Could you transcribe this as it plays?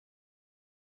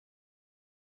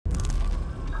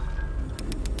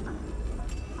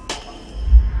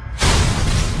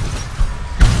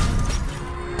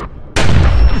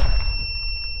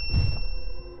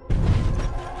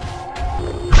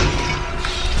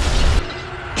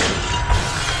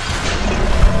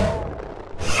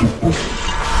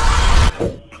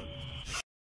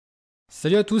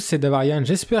Salut à tous, c'est DavArian,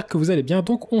 j'espère que vous allez bien.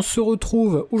 Donc on se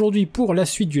retrouve aujourd'hui pour la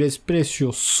suite du let's play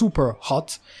sur Superhot,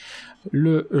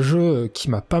 le jeu qui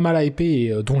m'a pas mal hypé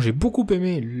et dont j'ai beaucoup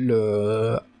aimé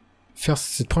faire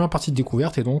cette première partie de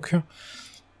découverte. Et donc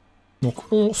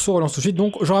on se relance tout de suite.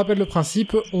 Donc je rappelle le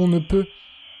principe, on ne peut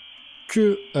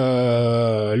que...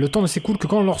 le temps ne s'écoule que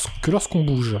lorsqu'on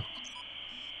bouge.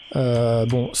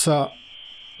 Bon, ça...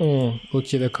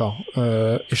 Ok, d'accord.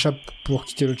 Échappe pour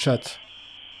quitter le chat.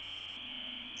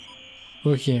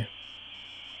 Ok.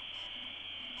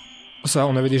 Ça,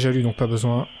 on avait déjà lu, donc pas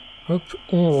besoin. Hop,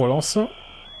 on relance.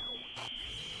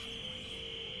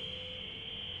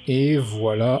 Et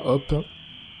voilà, hop.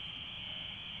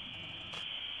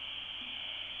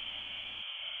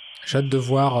 J'ai hâte de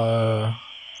voir...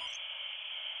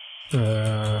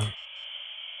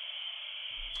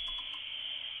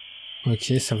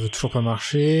 Ok, ça veut toujours pas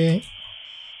marcher.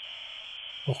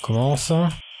 On recommence.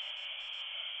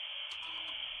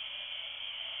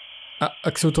 Ah,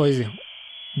 accès autorisé.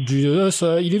 Il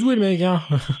est doué le mec, hein.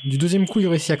 Du deuxième coup, il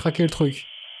réussit à craquer le truc.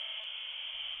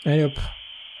 Allez hop. Moi,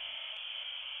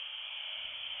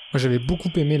 j'avais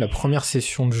beaucoup aimé la première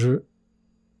session de jeu.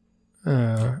 Et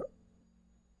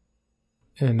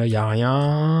là, y a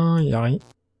rien. Y a rien.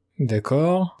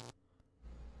 D'accord.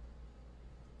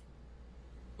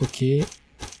 Ok.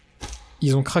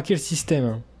 Ils ont craqué le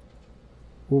système.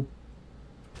 Oh.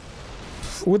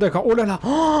 Oh, d'accord. Oh là là.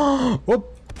 Oh.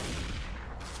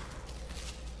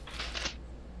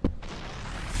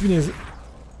 Punaise.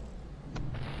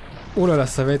 Oh là là,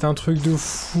 ça va être un truc de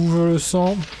fou, je le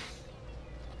sens.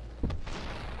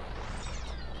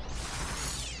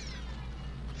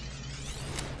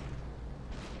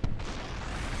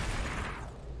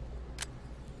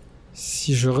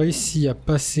 Si je réussis à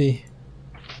passer...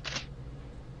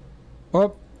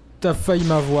 Hop, t'as failli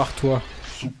m'avoir, toi.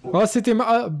 Oh, c'était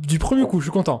du premier coup, je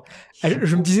suis content.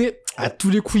 Je me disais, à tous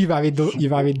les coups, il va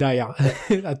arriver derrière.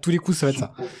 À tous les coups, ça va être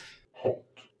ça.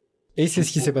 Et c'est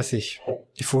ce qui s'est passé.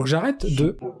 Il faut que j'arrête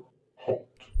de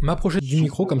m'approcher du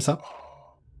micro comme ça.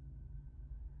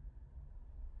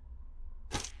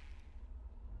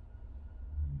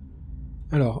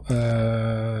 Alors,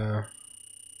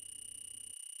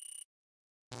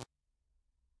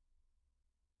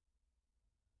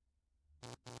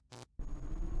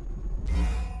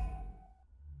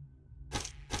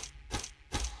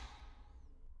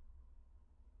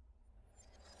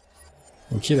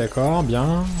 ok, d'accord,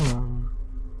 bien.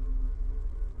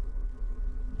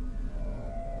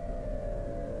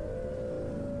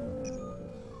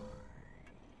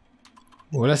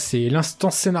 Voilà, c'est l'instant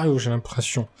scénario, j'ai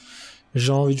l'impression.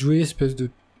 J'ai envie de jouer, espèce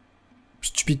de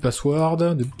stupide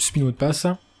password, de stupide mot de passe.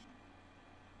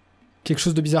 Quelque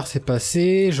chose de bizarre s'est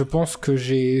passé. Je pense que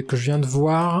je viens de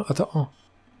voir... Attends.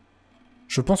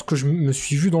 Je pense que je me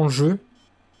suis vu dans le jeu.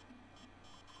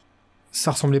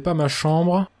 Ça ressemblait pas à ma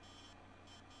chambre.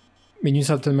 Mais d'une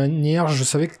certaine manière, je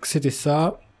savais que c'était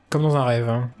ça. Comme dans un rêve.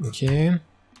 Hein. Ok.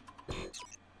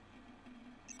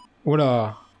 Oh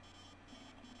là.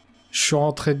 Je suis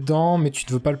rentré dedans, mais tu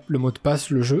ne veux pas le mot de passe.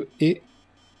 Le jeu est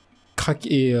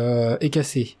craqué est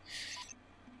cassé.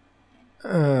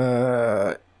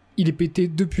 Il est pété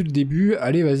depuis le début.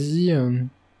 Allez, vas-y.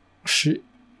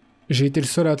 J'ai été le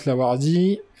seul à te l'avoir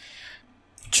dit.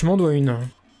 Tu m'en dois une.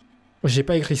 J'ai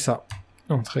pas écrit ça.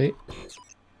 Entrée.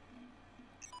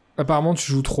 Apparemment,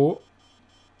 tu joues trop.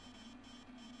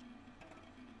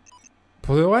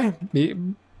 Pour de vrai? Mais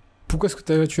pourquoi est-ce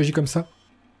que tu agis comme ça?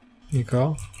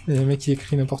 D'accord. Il y a un mec qui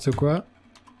écrit n'importe quoi.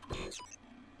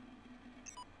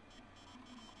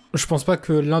 Je pense pas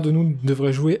que l'un de nous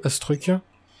devrait jouer à ce truc.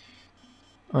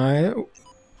 Ouais.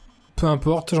 Peu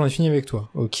importe, j'en ai fini avec toi.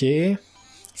 Ok.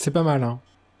 C'est pas mal, hein.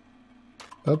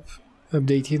 Hop.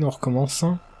 Updated, on recommence.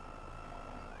 On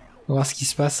va voir ce qui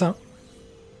se passe.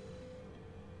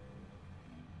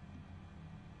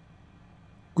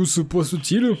 Que se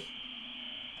passe-t-il?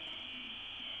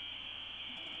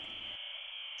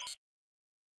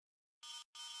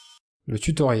 Le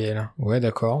tutoriel. Ouais,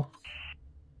 d'accord.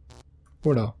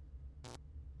 Voilà.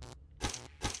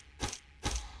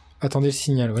 Attendez le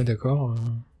signal, ouais, d'accord.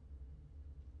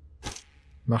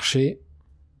 Marcher.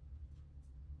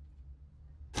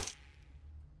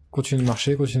 Continue de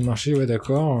marcher, ouais,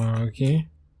 d'accord. Ok. Il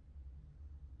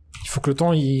faut que le temps,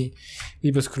 Oui,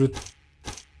 parce que le...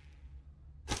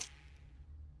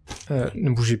 ne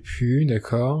bougez plus,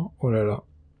 d'accord. Oh là là.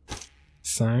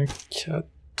 5, 4,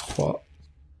 3...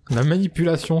 La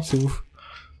manipulation, c'est ouf.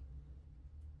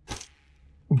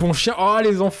 Bon chien. Oh,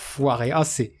 les enfoirés. Ah,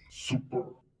 c'est...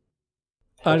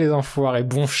 Ah, les enfoirés.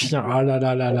 Bon chien. Ah là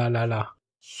là là là là là.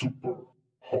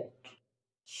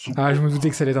 Ah, je me doutais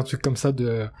que ça allait être un truc comme ça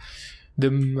de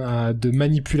de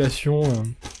manipulation.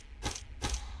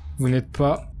 Vous n'êtes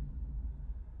pas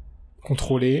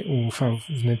contrôlé, ou enfin,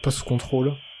 vous n'êtes pas sous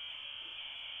contrôle.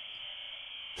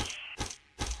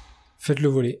 Faites-le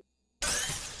voler.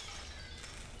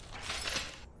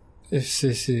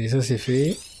 Ça c'est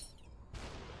fait.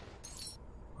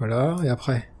 Voilà, et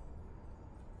après.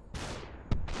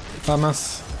 Ah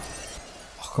mince.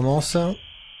 On recommence.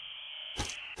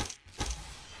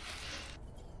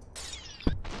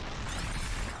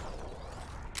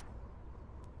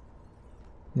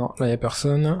 Non, là y a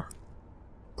personne.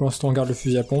 Pour l'instant on garde le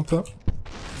fusil à pompe.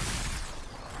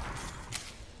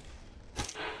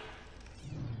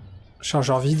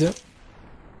 Chargeur vide.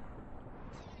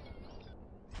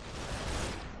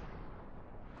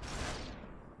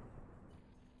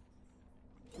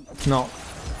 Non.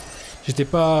 J'étais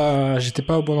pas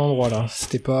au bon endroit là.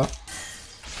 C'était pas...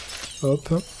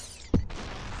 Hop.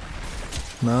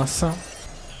 Mince.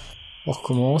 On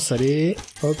recommence, allez.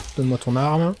 Hop, donne-moi ton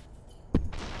arme.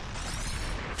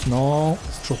 Non,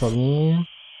 c'est toujours pas bon.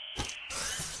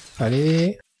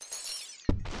 Allez.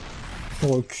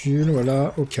 On recule,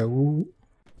 voilà, au cas où.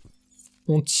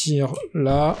 On tire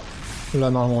là. Là,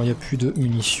 normalement, il n'y a plus de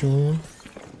munitions.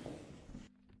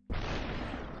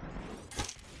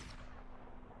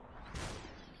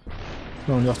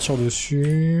 Là, on lui retire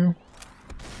dessus.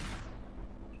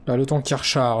 Là, le temps qu'il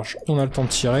recharge, on a le temps de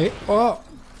tirer. Oh!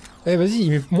 Eh, vas-y, il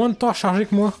met moins de temps à charger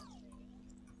que moi.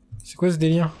 C'est quoi ce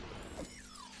délire?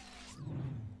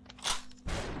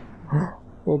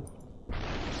 Oh.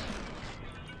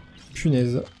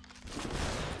 Punaise.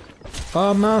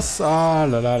 Ah mince! Ah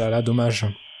là là là là, dommage.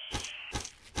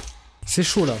 C'est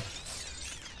chaud là.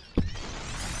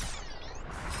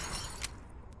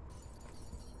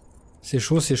 C'est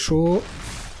chaud, c'est chaud.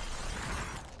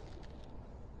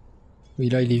 Oui,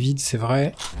 là il est vide, c'est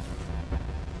vrai.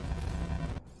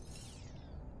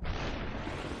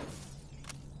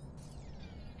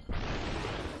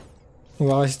 On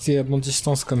va rester à bonne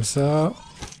distance comme ça.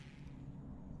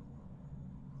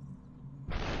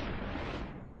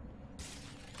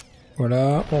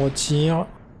 Voilà, on retire.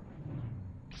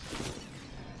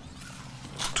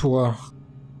 Toi.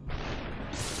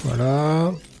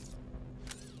 Voilà.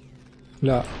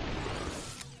 Là.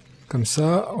 Comme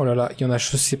ça. Oh là là, il y en a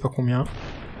je sais pas combien.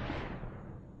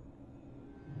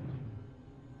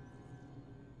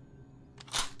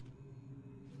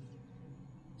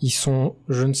 Ils sont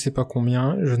je ne sais pas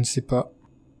combien, je ne sais pas.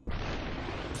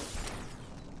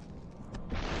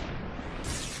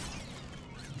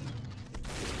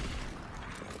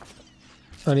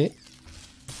 Allez.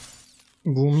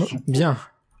 Boum. Bien.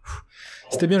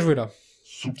 C'était bien joué là.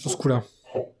 Sur ce coup-là.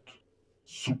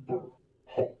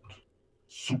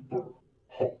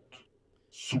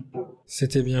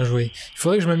 C'était bien joué. Il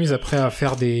faudrait que je m'amuse après à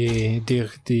faire des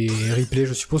replays.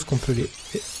 Je suppose qu'on peut les...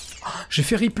 J'ai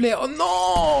fait replay. Oh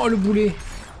non, le boulet.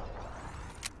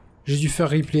 J'ai dû faire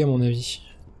replay à mon avis.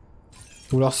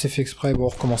 Ou alors c'est fait exprès. Bon, on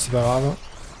recommence, c'est pas grave.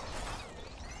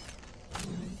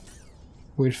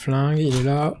 Où est le flingue? Il est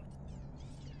là.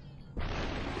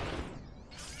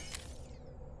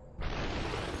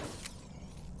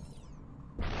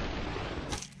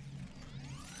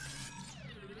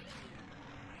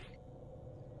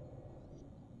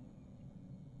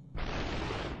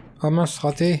 Ah mince,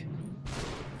 raté.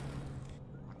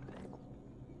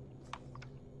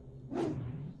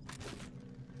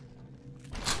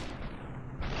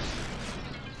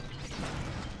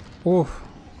 Oh.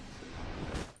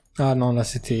 Ah non, là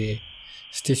c'était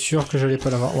sûr que j'allais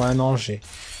pas l'avoir. Ouais, non, j'ai...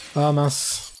 Ah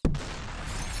mince.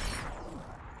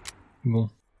 Bon.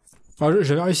 Ah,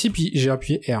 j'avais réussi, puis j'ai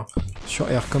appuyé R. Sur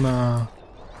R, comme un...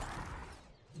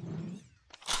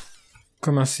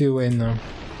 Comme un CON.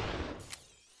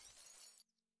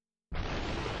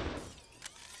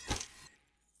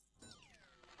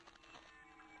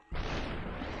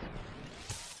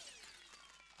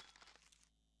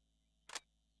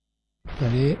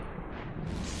 Allez.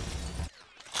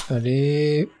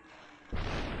 Allez.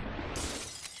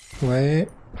 Ouais.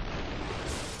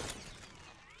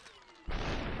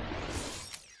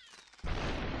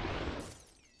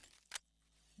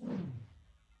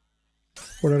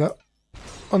 Oh là là.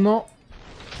 Oh non.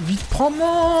 Vite, prends,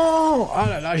 non. Ah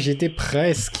là là, j'y étais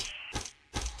presque.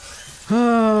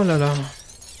 Ah là là.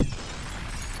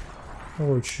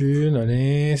 On recule,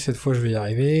 allez. Cette fois, je vais y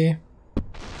arriver.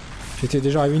 J'étais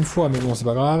déjà arrivé une fois, mais bon, c'est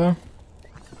pas grave.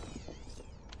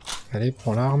 Allez,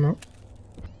 prends l'arme.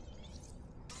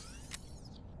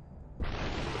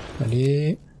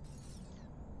 Allez.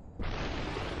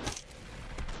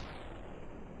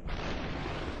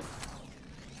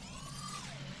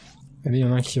 Allez, il y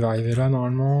en a un qui va arriver là,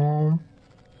 normalement.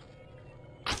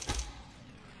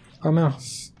 Ah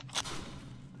mince.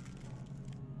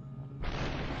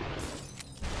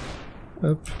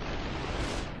 Hop.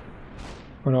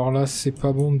 Alors là, c'est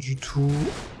pas bon du tout.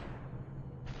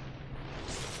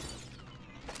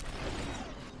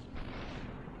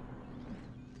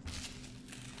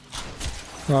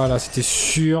 Voilà, c'était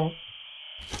sûr.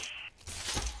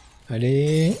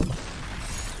 Allez.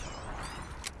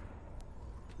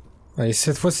 Allez,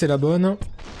 cette fois c'est la bonne.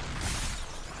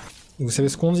 Vous savez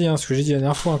ce qu'on dit, hein, ce que j'ai dit la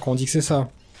dernière fois, hein, quand on dit que c'est ça.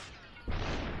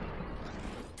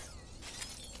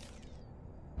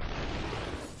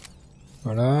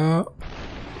 Voilà.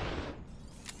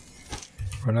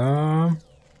 Voilà.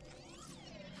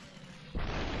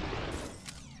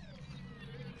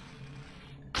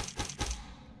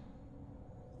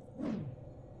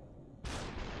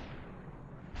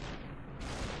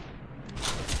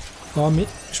 Oh mais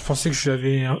je pensais que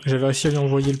j'avais réussi à lui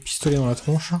envoyer le pistolet dans la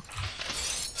tronche.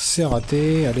 C'est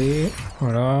raté, allez,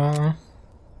 voilà.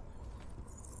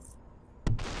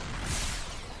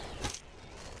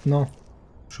 Non,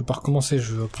 je veux pas recommencer,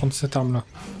 je veux prendre cette arme là.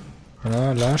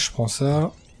 Voilà, là je prends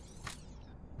ça.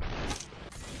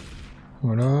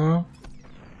 Voilà.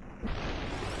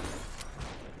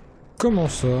 Comment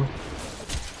ça?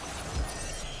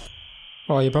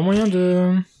 Oh, y a pas moyen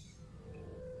de...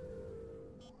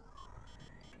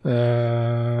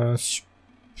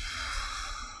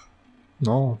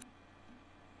 Non.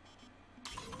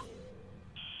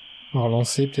 On va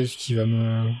relancer, peut-être qu'il va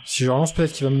me... Si je relance,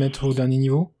 peut-être qu'il va me mettre au dernier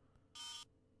niveau.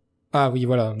 Ah oui,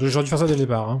 voilà. J'aurais dû faire ça dès le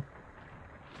départ. Hein.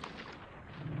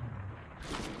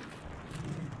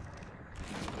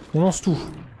 On lance tout.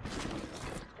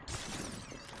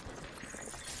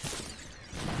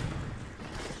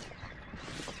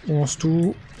 On lance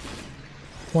tout.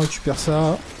 On récupère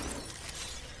ça.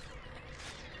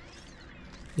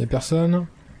 Y'a personne.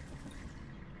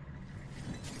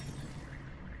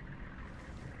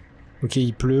 Ok,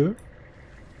 il pleut.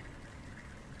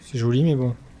 C'est joli, mais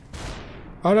bon.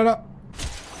 Oh là là!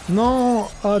 Non!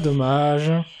 Ah,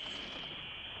 dommage.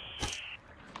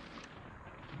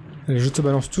 Allez, je te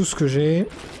balance tout ce que j'ai.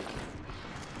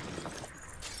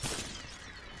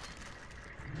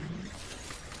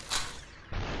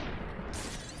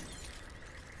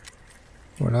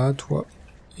 Voilà, toi.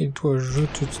 Et toi, je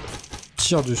te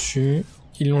tire dessus.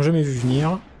 Ils l'ont jamais vu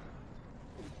venir.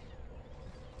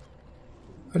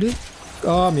 Allez.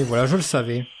 Ah, mais voilà, je le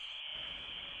savais.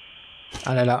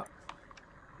 Ah là là.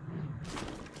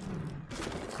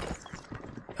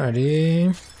 Allez.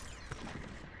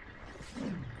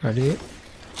 Allez.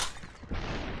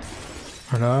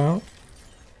 Voilà.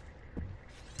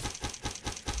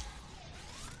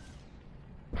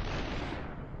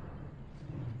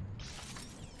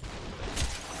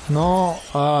 Non.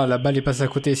 Ah, la balle est passée à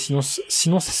côté. Sinon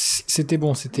c'était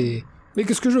bon. C'était... Mais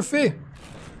qu'est-ce que je fais?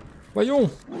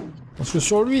 Voyons. Lance-le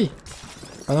sur lui.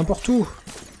 Pas n'importe où.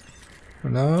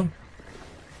 Voilà.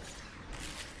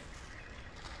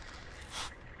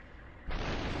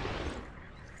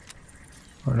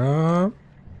 Voilà.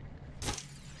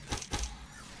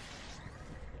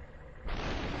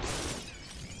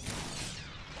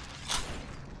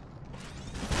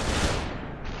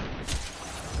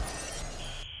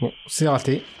 Bon, c'est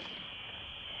raté.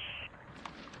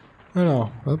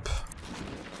 Alors, hop.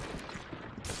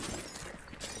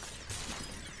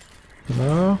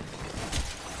 Voilà.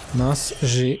 Mince,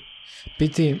 j'ai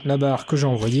pété la barre que j'ai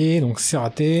envoyée, donc c'est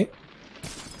raté.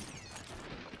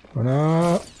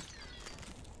 Voilà.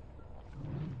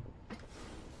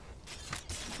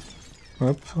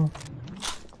 Hop.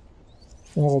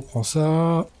 On reprend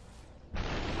ça.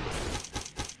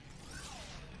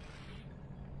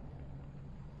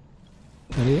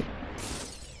 Allez.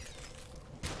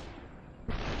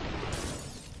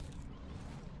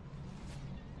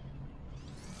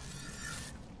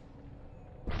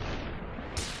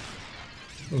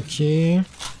 Ok.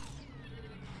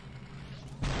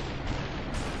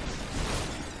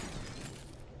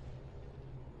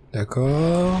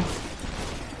 D'accord.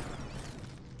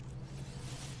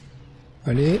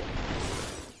 Allez.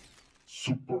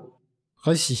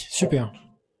 Réussi, super.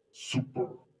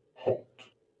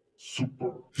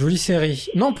 Jolie série.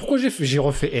 Non, pourquoi j'ai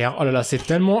refait R? Oh là là, c'est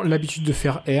tellement l'habitude de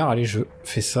faire R. Allez, je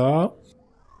fais ça.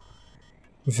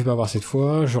 Je me fais pas avoir cette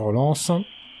fois, je relance.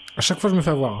 À chaque fois, je me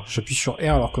fais avoir. J'appuie sur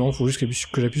R alors que non, il faut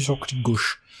juste que j'appuie sur clic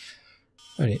gauche.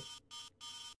 Allez.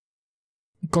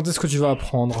 Quand est-ce que tu vas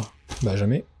apprendre? Bah,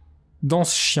 jamais.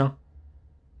 Danse chien.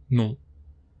 Non.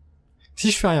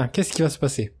 Si je fais rien, qu'est-ce qui va se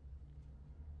passer?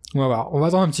 On va voir. On va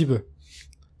attendre un petit peu.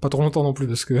 Pas trop longtemps non plus,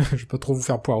 parce que je vais pas trop vous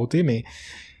faire poireauter, mais...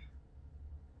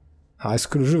 Alors, est-ce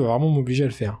que le jeu va vraiment m'obliger à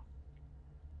le faire?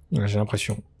 J'ai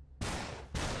l'impression.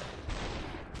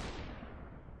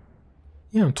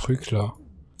 Il y a un truc là.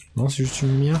 Non, c'est juste une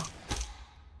lumière.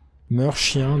 Meurs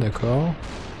chien, d'accord.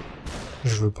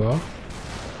 Je veux pas.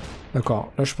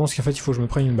 D'accord, là je pense qu'en fait il faut que je me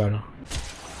prenne une balle.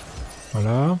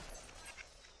 Voilà.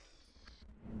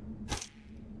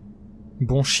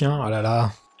 Bon chien, ah là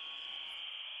là.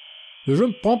 Le jeu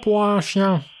me prend pour un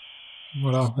chien.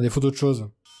 Voilà, à défaut d'autre chose.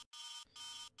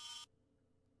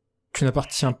 Tu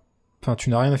n'appartiens... Enfin, tu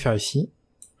n'as rien à faire ici.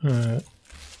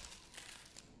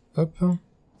 Hop.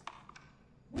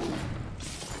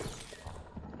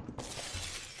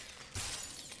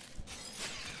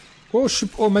 Oh, je suis...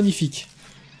 Oh, magnifique.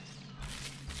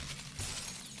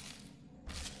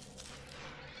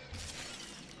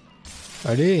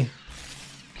 Allez.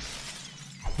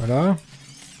 Voilà.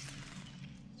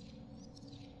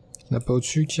 Il n'y en a pas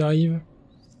au-dessus qui arrive.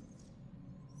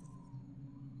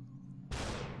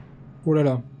 Oh là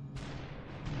là.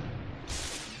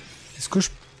 Est-ce que je...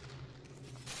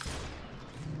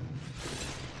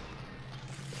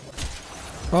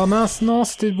 Oh mince, non,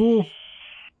 c'était beau.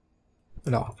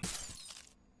 Alors.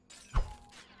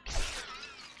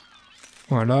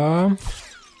 Voilà.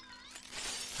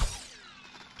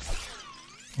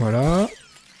 Voilà.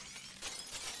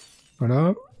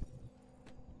 Voilà.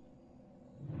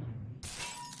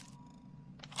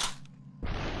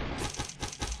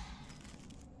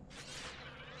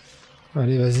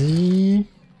 Allez, vas-y.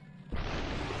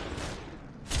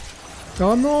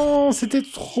 Oh non, c'était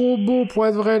trop beau pour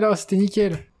être vrai là, c'était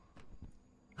nickel.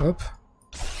 Hop.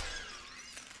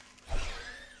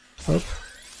 Hop.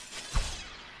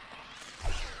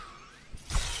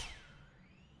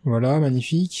 Voilà,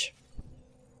 magnifique.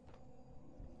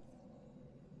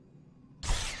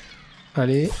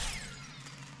 Allez.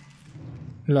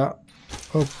 Là.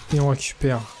 Hop, et on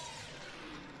récupère.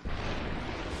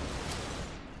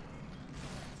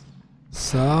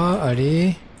 Ça,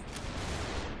 allez.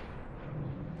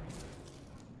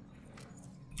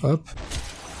 Hop.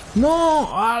 Non!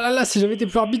 Ah là là, si j'avais été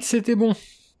plus arbitre, c'était bon.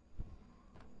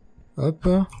 Hop.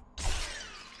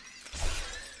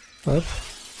 Hop.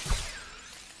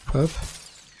 Hop.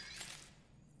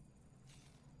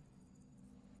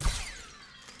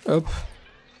 Hop.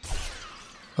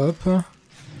 Hop.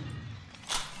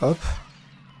 Hop.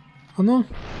 Oh non!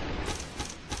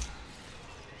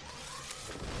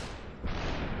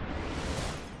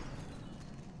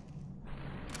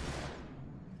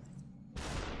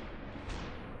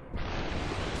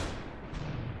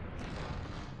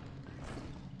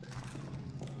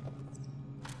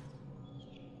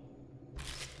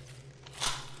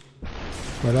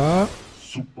 Voilà.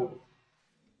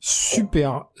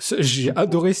 Super. J'ai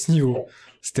adoré ce niveau.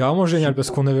 C'était vraiment génial parce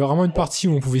qu'on avait vraiment une partie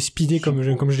où on pouvait speeder comme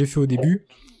je l'ai fait au début.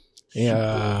 Et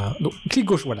donc clic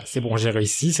gauche, voilà, c'est bon, j'ai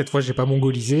réussi. Cette fois, j'ai pas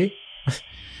mongolisé.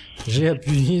 J'ai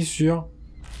appuyé sur...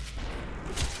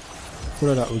 Oh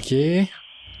là là, ok.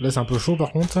 Là, c'est un peu chaud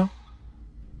par contre.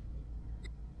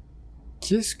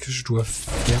 Qu'est-ce que je dois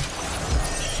faire?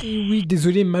 Et oui,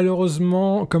 désolé,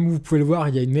 malheureusement, comme vous pouvez le voir,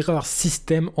 il y a une erreur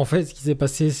système. En fait, ce qui s'est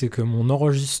passé, c'est que mon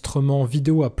enregistrement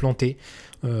vidéo a planté.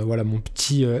 Voilà, mon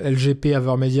petit LGP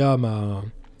Avermedia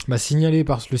m'a signalé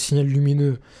par le signal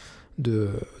lumineux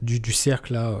du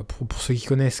cercle, là, pour ceux qui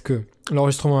connaissent, que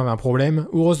l'enregistrement avait un problème.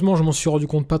 Heureusement, je m'en suis rendu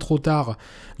compte pas trop tard.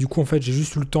 Du coup, en fait, j'ai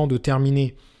juste eu le temps de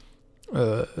terminer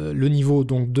le niveau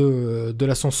donc de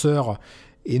l'ascenseur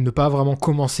et ne pas vraiment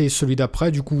commencer celui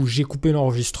d'après. Du coup, j'ai coupé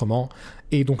l'enregistrement.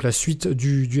 Et donc la suite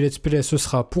du let's play, ce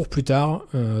sera pour plus tard,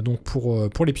 donc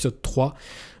pour l'épisode 3.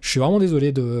 Je suis vraiment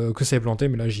désolé que ça ait planté,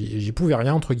 mais là j'y pouvais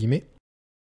rien, entre guillemets.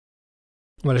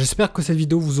 Voilà, j'espère que cette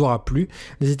vidéo vous aura plu.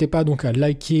 N'hésitez pas donc à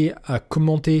liker, à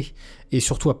commenter et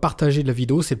surtout à partager la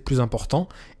vidéo, c'est le plus important.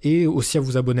 Et aussi à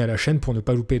vous abonner à la chaîne pour ne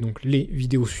pas louper donc les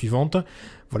vidéos suivantes.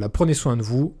 Voilà, prenez soin de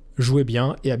vous, jouez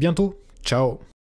bien et à bientôt. Ciao!